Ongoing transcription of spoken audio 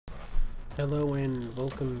Hello and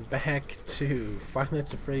welcome back to Five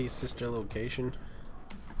Nights at Freddy's sister location.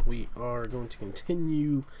 We are going to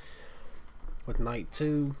continue with night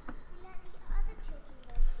 2.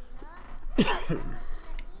 And,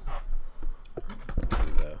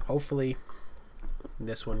 hopefully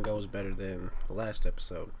this one goes better than the last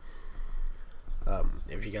episode.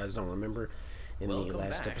 If you guys don't remember, in the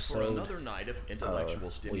last episode, another night of intellectual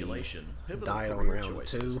stimulation, we pivotal died on career round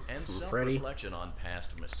choices, 2 and from Freddy. self-reflection on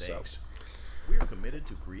past mistakes. We are committed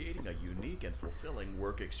to creating a unique and fulfilling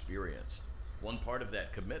work experience. One part of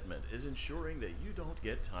that commitment is ensuring that you don't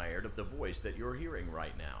get tired of the voice that you're hearing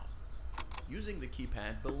right now. Using the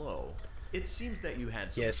keypad below, it seems that you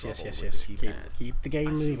had some trouble with the keypad. Keep the game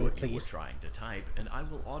I see moving, what you were please. trying to type, and I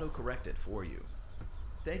will auto-correct it for you.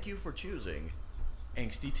 Thank you for choosing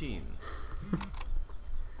Angsty Teen.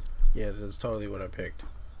 Yeah, that's totally what I picked.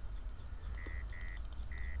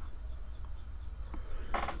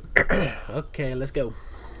 Okay, let's go.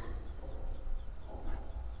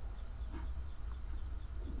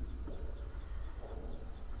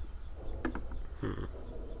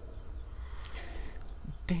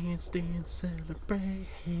 Dance, dance, celebrate.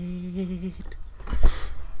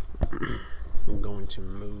 I'm going to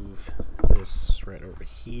move this right over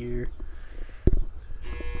here.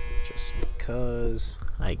 Just because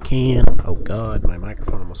I can. Oh god, my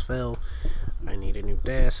microphone almost fell. I need a new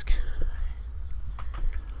desk.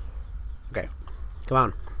 Okay, come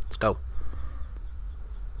on, let's go.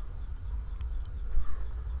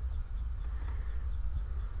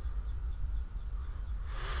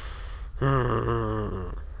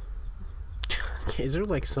 Is there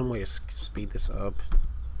like some way to speed this up?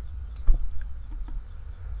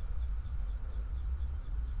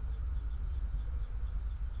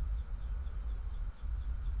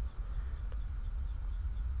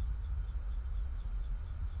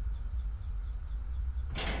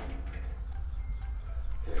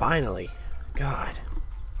 Finally. God.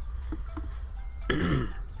 The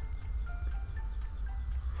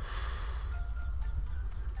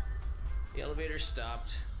elevator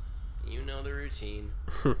stopped. You know the routine.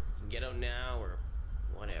 Get out now or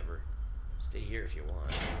whatever. Stay here if you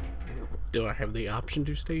want. Do I have the option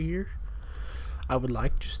to stay here? I would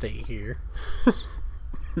like to stay here.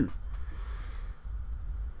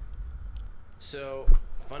 So,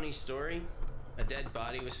 funny story. A dead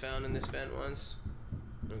body was found in this vent once.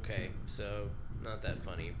 Okay, so not that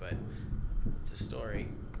funny, but it's a story.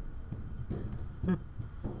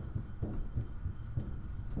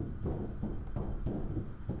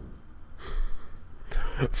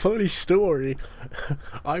 Funny story.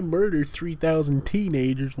 I murdered 3,000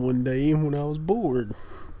 teenagers one day when I was bored.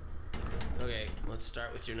 Okay, let's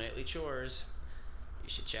start with your nightly chores. You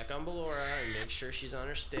should check on Ballora and make sure she's on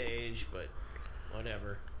her stage, but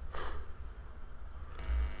whatever.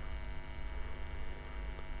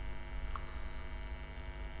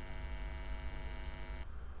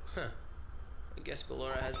 Huh. I guess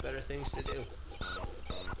Ballora has better things to do.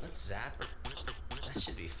 Let's zap her. That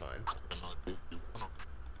should be fun.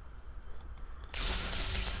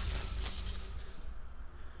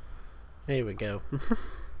 There we go.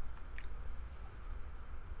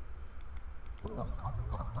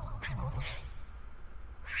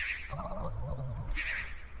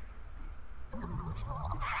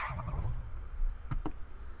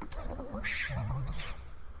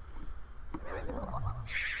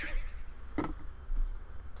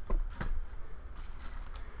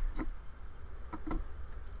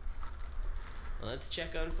 Let's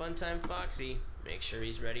check on Funtime Foxy. Make sure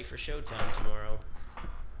he's ready for showtime tomorrow.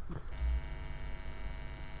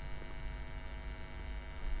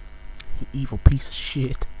 You evil piece of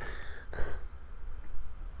shit.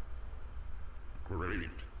 Great.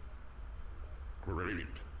 Great.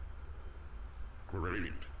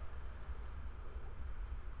 Great.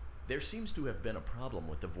 There seems to have been a problem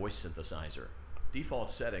with the voice synthesizer.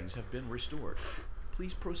 Default settings have been restored.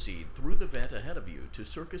 Please proceed through the vent ahead of you to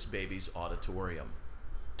Circus Baby's auditorium.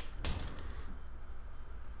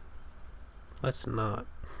 Let's not.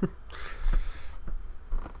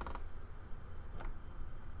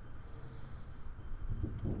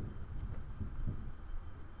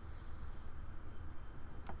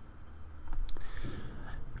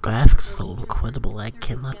 Graphics so incredible, I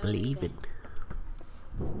cannot believe it.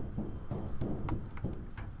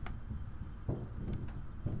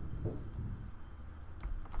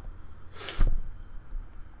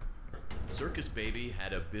 Circus Baby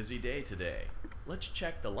had a busy day today. Let's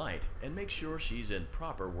check the light and make sure she's in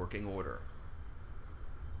proper working order.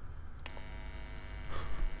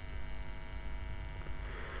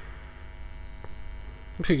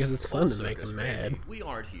 Because it's fun to Circus make them Baby, mad. we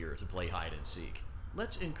aren't here to play hide and seek.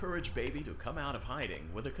 Let's encourage baby to come out of hiding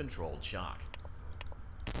with a controlled shock.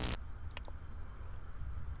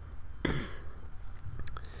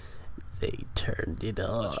 They turned it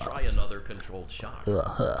off. Let's try another controlled shock.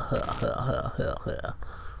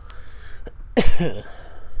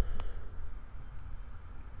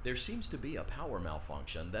 There seems to be a power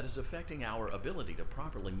malfunction that is affecting our ability to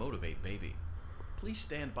properly motivate baby. Please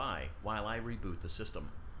stand by while I reboot the system.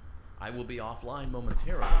 I will be offline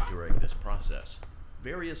momentarily during this process.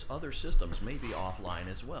 Various other systems may be offline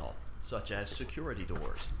as well, such as security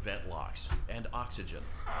doors, vent locks, and oxygen.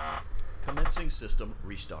 Commencing system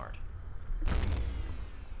restart.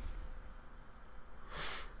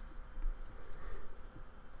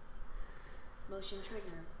 Motion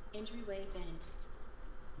trigger. Entryway vent.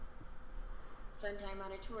 Funtime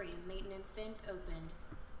Auditorium maintenance vent opened.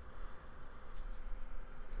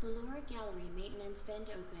 Ballora Gallery maintenance vent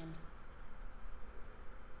opened.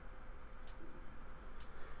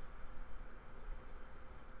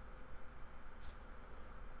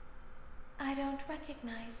 I don't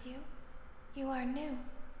recognize you. You are new.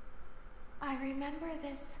 I remember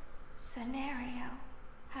this scenario,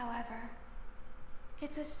 however.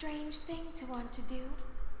 It's a strange thing to want to do,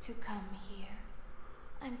 to come here.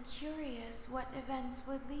 I'm curious what events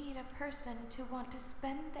would lead a person to want to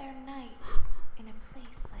spend their nights in a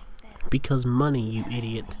place like this. Because money, you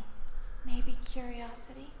idiot. Maybe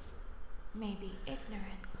curiosity, maybe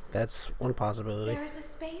ignorance. That's one possibility. There is a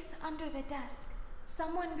space under the desk.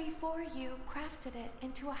 Someone before you crafted it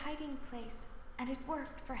into a hiding place, and it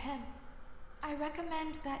worked for him. I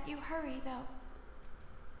recommend that you hurry, though.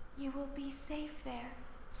 You will be safe there.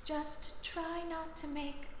 Just try not to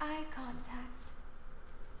make eye contact.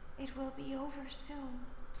 It will be over soon.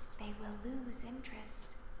 They will lose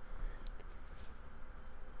interest.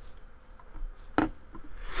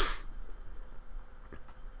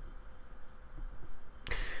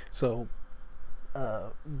 So,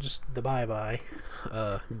 just the bye-bye.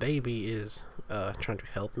 Baby is trying to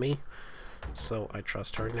help me, so I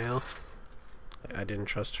trust her now. I didn't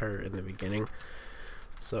trust her in the beginning,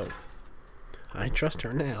 so I trust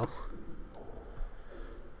her now.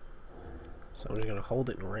 So I'm just gonna hold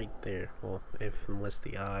it right there. Well, unless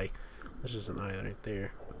the eye, there's just an eye right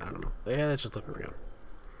there. I don't know. Yeah, let's just look around.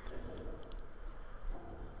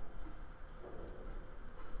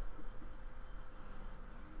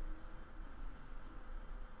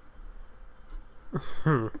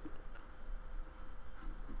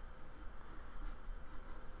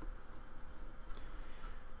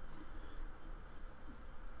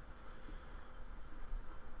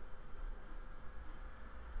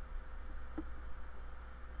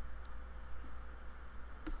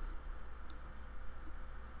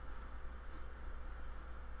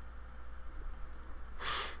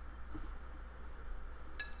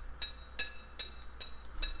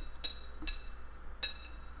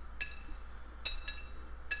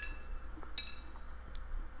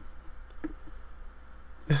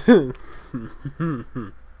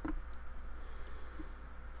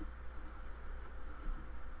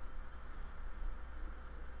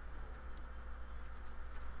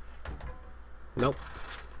 Nope.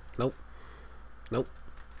 Nope. Nope.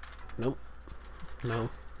 Nope. No.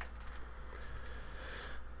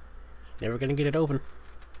 Never gonna get it open.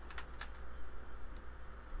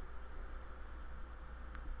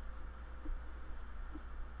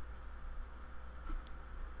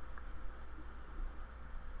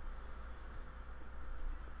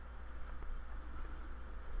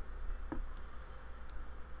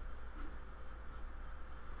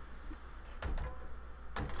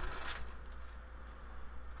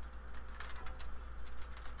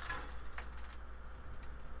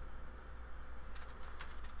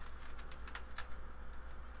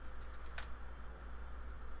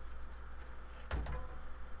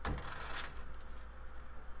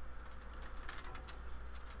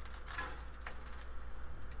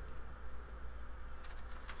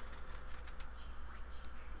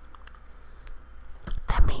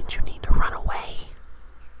 That means you need to run away.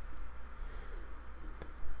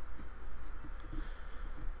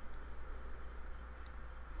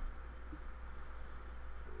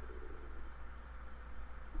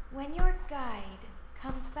 When your guide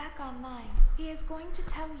comes back online, he is going to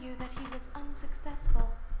tell you that he was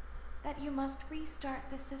unsuccessful, that you must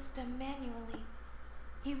restart the system manually.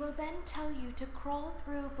 He will then tell you to crawl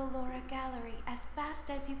through Ballora Gallery as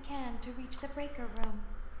fast as you can to reach the breaker room.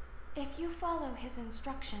 If you follow his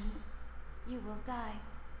instructions, you will die.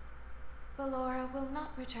 Ballora will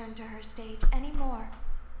not return to her stage anymore.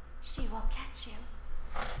 She will catch you.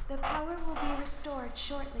 The power will be restored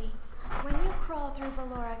shortly. When you crawl through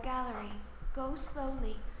Ballora Gallery, go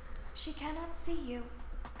slowly. She cannot see you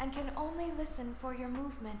and can only listen for your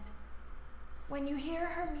movement. When you hear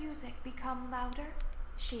her music become louder,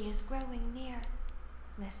 she is growing near,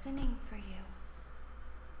 listening for you.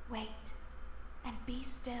 Wait and be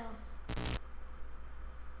still.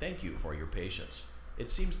 Thank you for your patience. It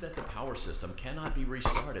seems that the power system cannot be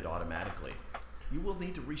restarted automatically. You will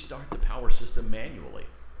need to restart the power system manually.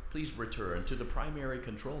 Please return to the primary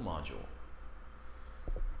control module.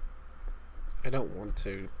 I don't want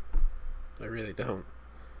to. I really don't.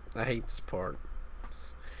 I hate this part.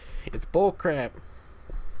 It's bullcrap.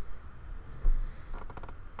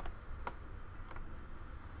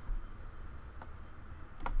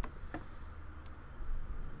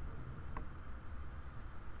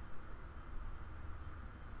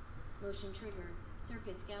 Motion trigger.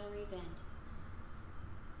 Circus gallery vent.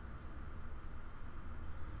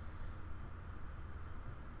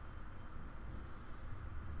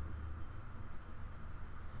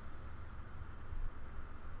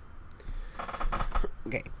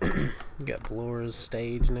 Okay. Got Blora's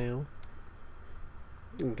stage now.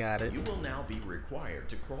 Got it. You will now be required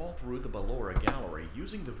to crawl through the Ballora gallery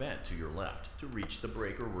using the vent to your left to reach the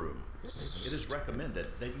breaker room. It is recommended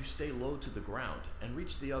that you stay low to the ground and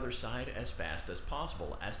reach the other side as fast as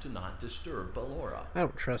possible as to not disturb Ballora. I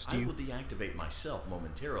don't trust you. I will deactivate myself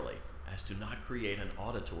momentarily as to not create an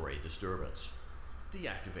auditory disturbance.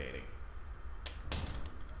 Deactivating.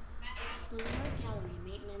 Ballora gallery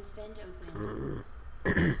maintenance vent opened.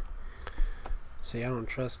 See, I don't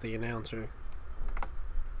trust the announcer.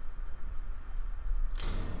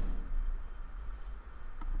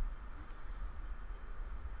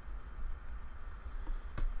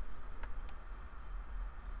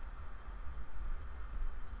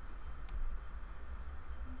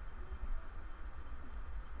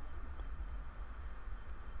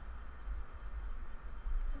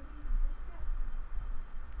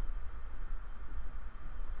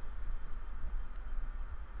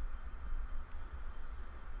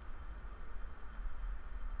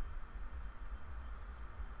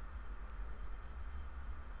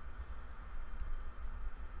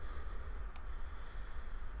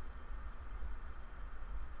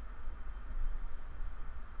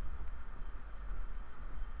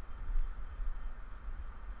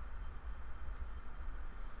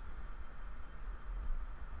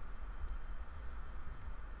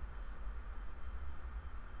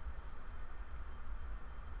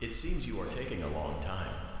 It seems you are taking a long time.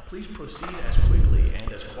 Please proceed as quickly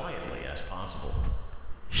and as quietly as possible.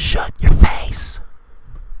 Shut your face!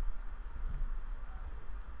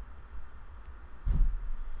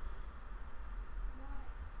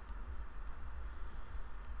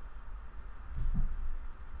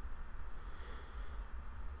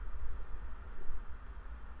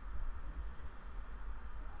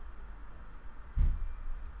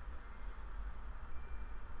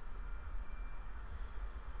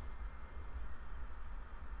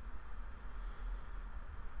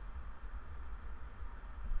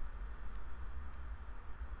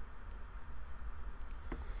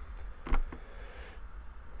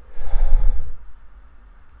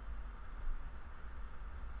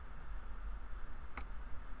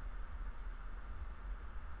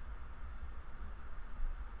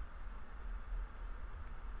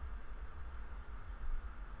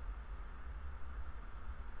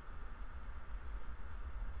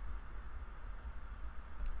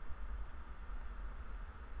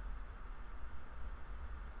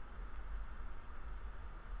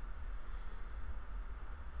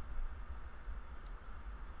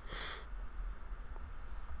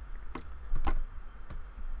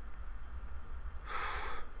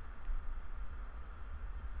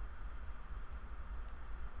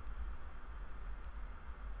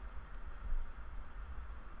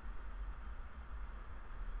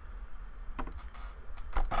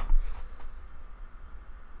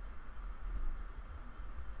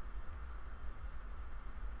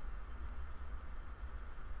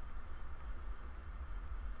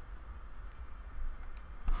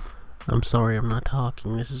 I'm sorry I'm not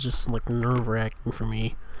talking. This is just like nerve-wracking for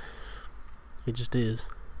me. It just is.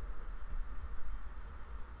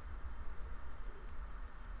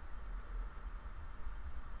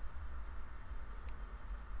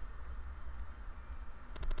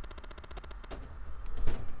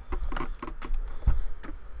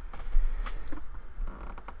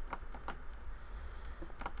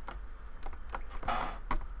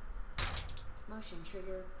 Motion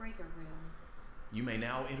trigger breaker room. You may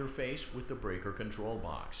now interface with the breaker control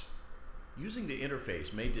box. Using the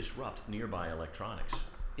interface may disrupt nearby electronics.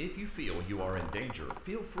 If you feel you are in danger,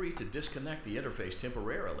 feel free to disconnect the interface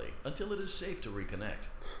temporarily until it is safe to reconnect.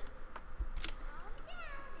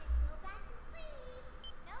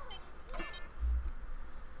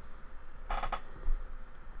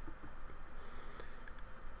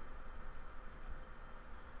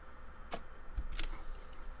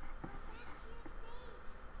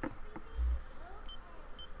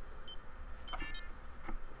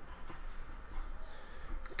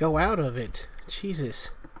 Go out of it. Jesus.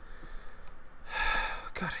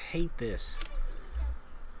 God, I hate this.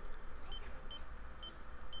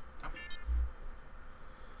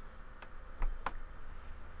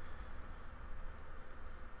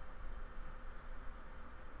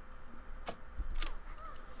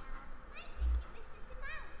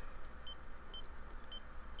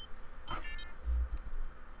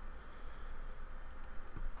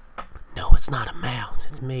 No, it's not a mouse.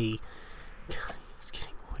 It's me. God, he's getting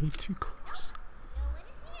way too close.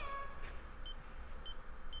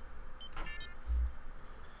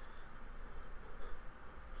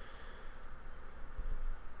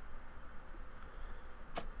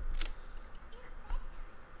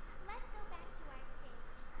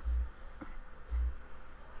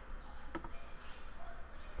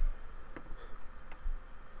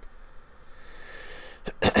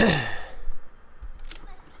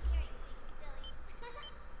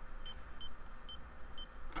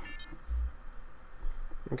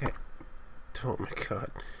 Okay. Oh my god.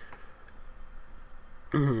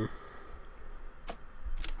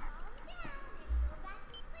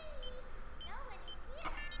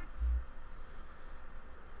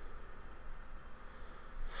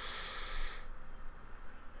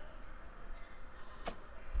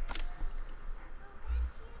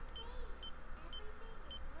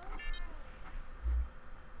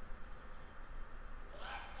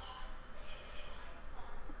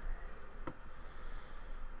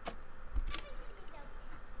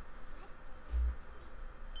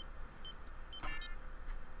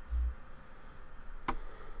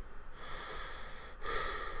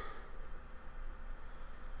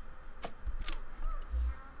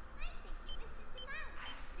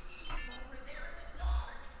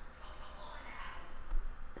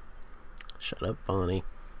 Shut up, Bonnie.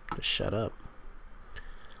 Just shut up.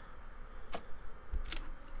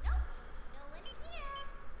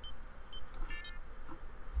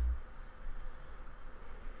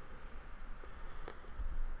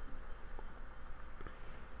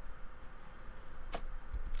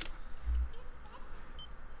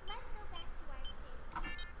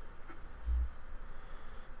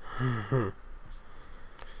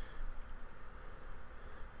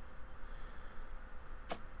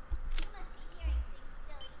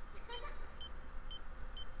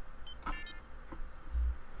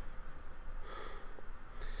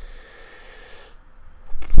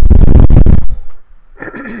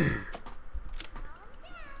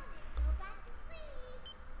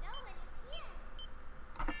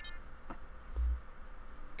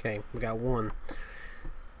 Okay, we got one.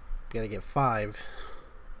 We gotta get 5.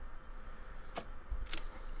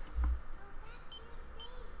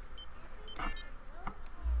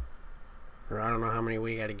 Or I don't know how many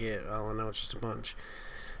we gotta get. All I know it's just a bunch.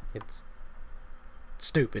 It's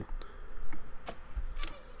stupid.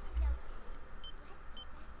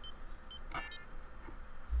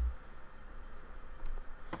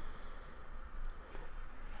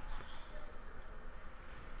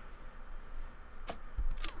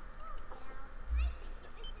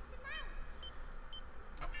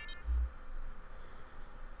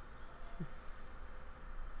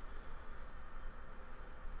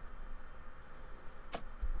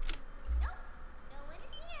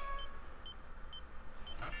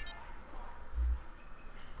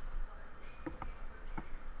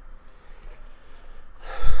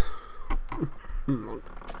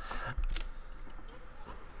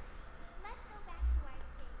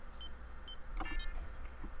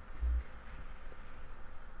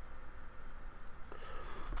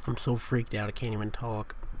 I'm so freaked out I can't even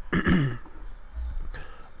talk.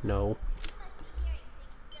 No.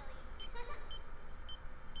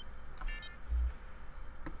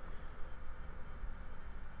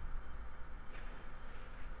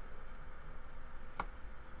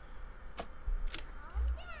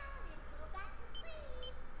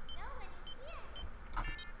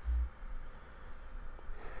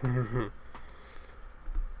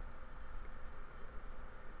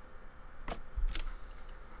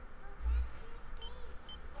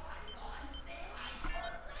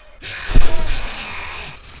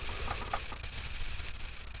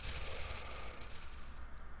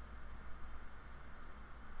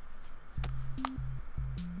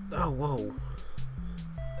 Oh, whoa.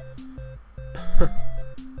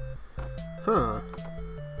 Huh.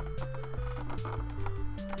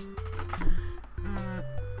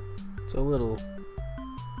 It's a little...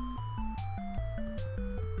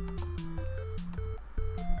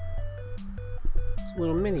 It's a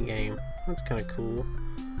little mini game. That's kind of cool.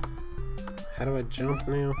 How do I jump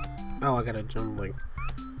now? Oh, I gotta jump like...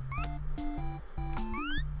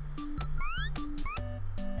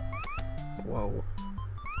 Whoa.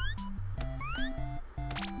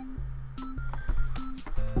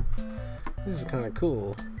 is kind of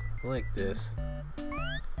cool. I like this.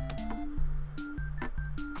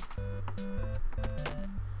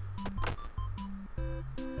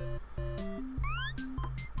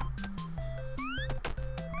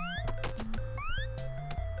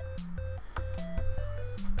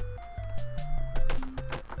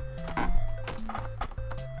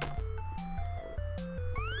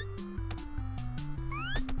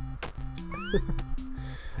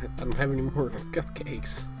 I don't have any more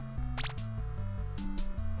cupcakes.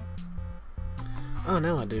 Oh,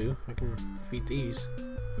 now I do. I can feed these.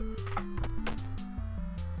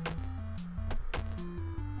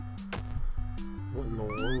 What in the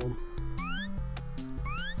world?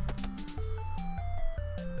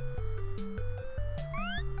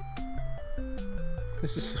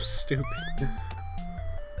 This is so stupid.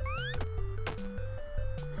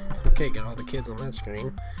 Okay, got all the kids on that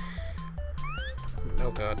screen.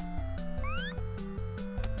 Oh god.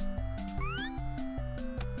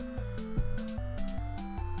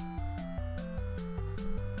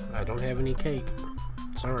 I don't have any cake.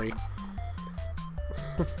 Sorry.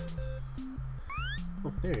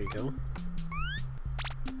 Oh, there you go.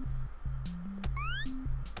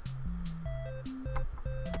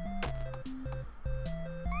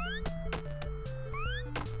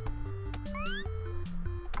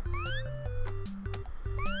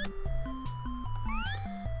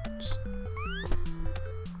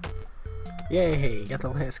 Yay, got the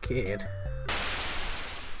last kid.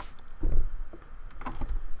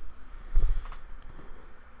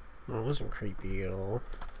 Well, it wasn't creepy at all.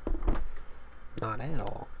 Not at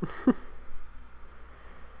all.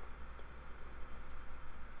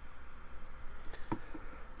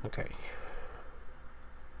 Okay.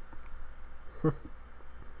 Okay,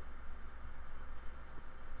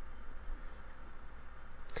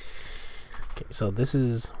 so this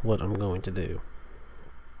is what I'm going to do.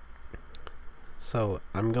 So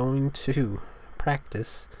I'm going to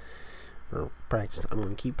practice. I'm going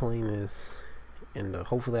to keep playing this, and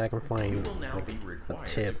hopefully I can find You will now like, be a required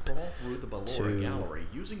tip to crawl through the Ballora to gallery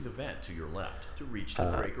using the vent to your left to reach the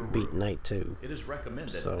breaker beat room. night 2. It is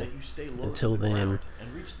recommended So, that you stay low until to the then, ground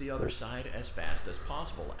and reach the other side as fast as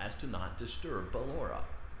possible as to not disturb Ballora.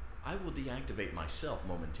 I will deactivate myself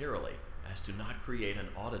momentarily as to not create an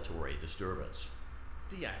auditory disturbance.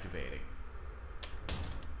 Deactivating.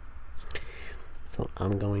 So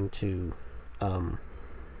I'm going to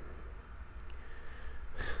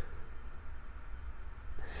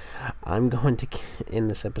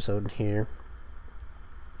end this episode here,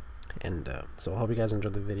 and so I hope you guys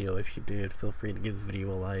enjoyed the video. If you did, feel free to give the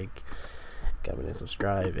video a like, comment, and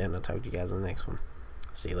subscribe, and I'll talk to you guys in the next one.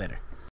 See you later.